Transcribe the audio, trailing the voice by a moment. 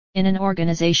In an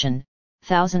organization,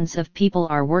 thousands of people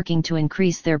are working to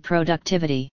increase their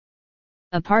productivity.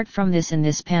 Apart from this, in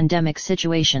this pandemic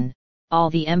situation, all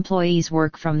the employees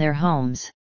work from their homes.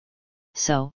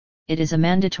 So, it is a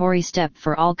mandatory step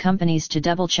for all companies to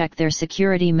double-check their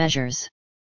security measures.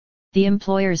 The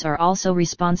employers are also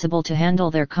responsible to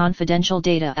handle their confidential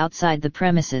data outside the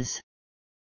premises.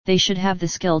 They should have the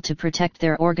skill to protect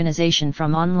their organization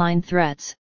from online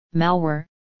threats, malware,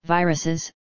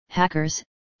 viruses, hackers,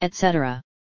 etc.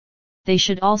 They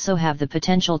should also have the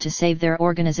potential to save their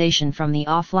organization from the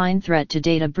offline threat to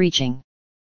data breaching.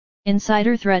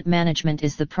 Insider threat management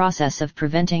is the process of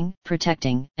preventing,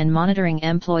 protecting, and monitoring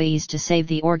employees to save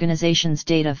the organization's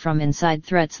data from inside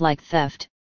threats like theft,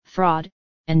 fraud,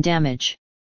 and damage.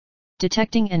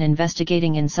 Detecting and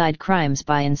investigating inside crimes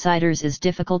by insiders is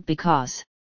difficult because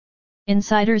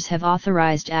insiders have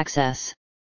authorized access.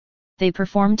 They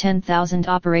perform 10,000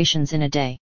 operations in a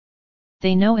day.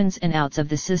 They know ins and outs of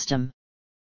the system.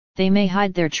 They may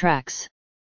hide their tracks.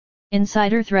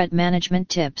 Insider threat management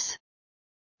tips.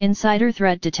 Insider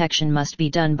threat detection must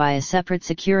be done by a separate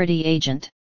security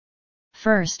agent.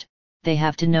 First, they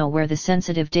have to know where the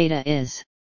sensitive data is.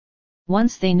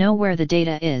 Once they know where the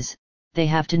data is, they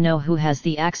have to know who has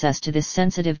the access to this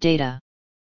sensitive data.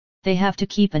 They have to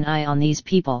keep an eye on these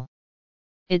people.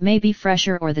 It may be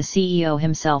Fresher or the CEO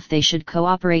himself. They should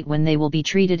cooperate when they will be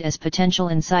treated as potential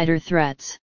insider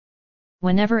threats.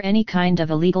 Whenever any kind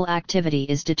of illegal activity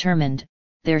is determined,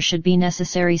 there should be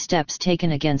necessary steps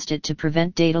taken against it to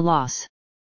prevent data loss.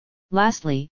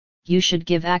 Lastly, you should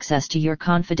give access to your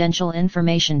confidential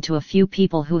information to a few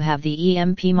people who have the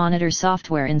EMP Monitor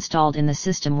software installed in the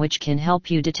system, which can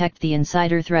help you detect the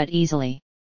insider threat easily.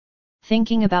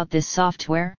 Thinking about this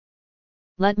software?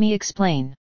 Let me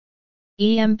explain.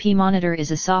 EMP Monitor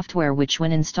is a software which,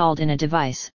 when installed in a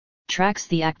device, tracks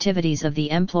the activities of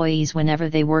the employees whenever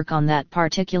they work on that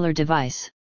particular device.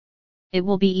 It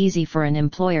will be easy for an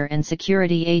employer and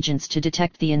security agents to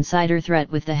detect the insider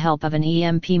threat with the help of an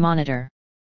EMP monitor.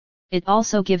 It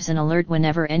also gives an alert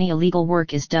whenever any illegal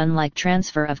work is done, like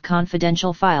transfer of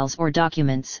confidential files or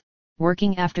documents,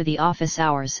 working after the office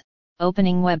hours,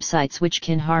 opening websites which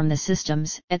can harm the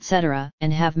systems, etc.,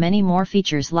 and have many more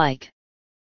features like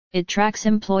it tracks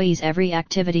employees' every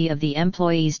activity of the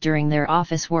employees during their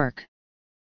office work.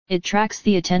 It tracks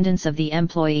the attendance of the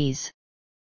employees.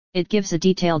 It gives a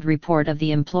detailed report of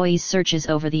the employees' searches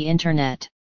over the internet.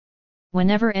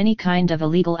 Whenever any kind of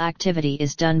illegal activity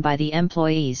is done by the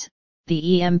employees,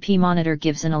 the EMP Monitor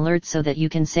gives an alert so that you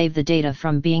can save the data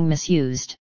from being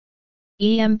misused.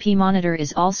 EMP Monitor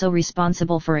is also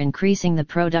responsible for increasing the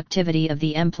productivity of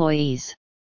the employees.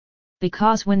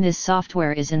 Because when this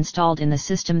software is installed in the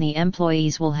system, the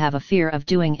employees will have a fear of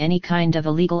doing any kind of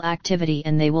illegal activity,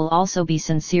 and they will also be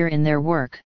sincere in their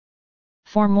work.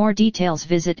 For more details,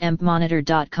 visit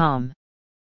empmonitor.com.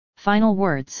 Final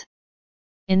words.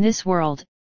 In this world,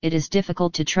 it is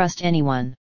difficult to trust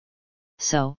anyone.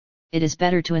 So, it is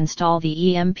better to install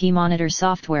the EMP Monitor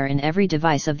software in every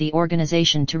device of the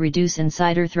organization to reduce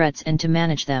insider threats and to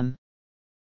manage them.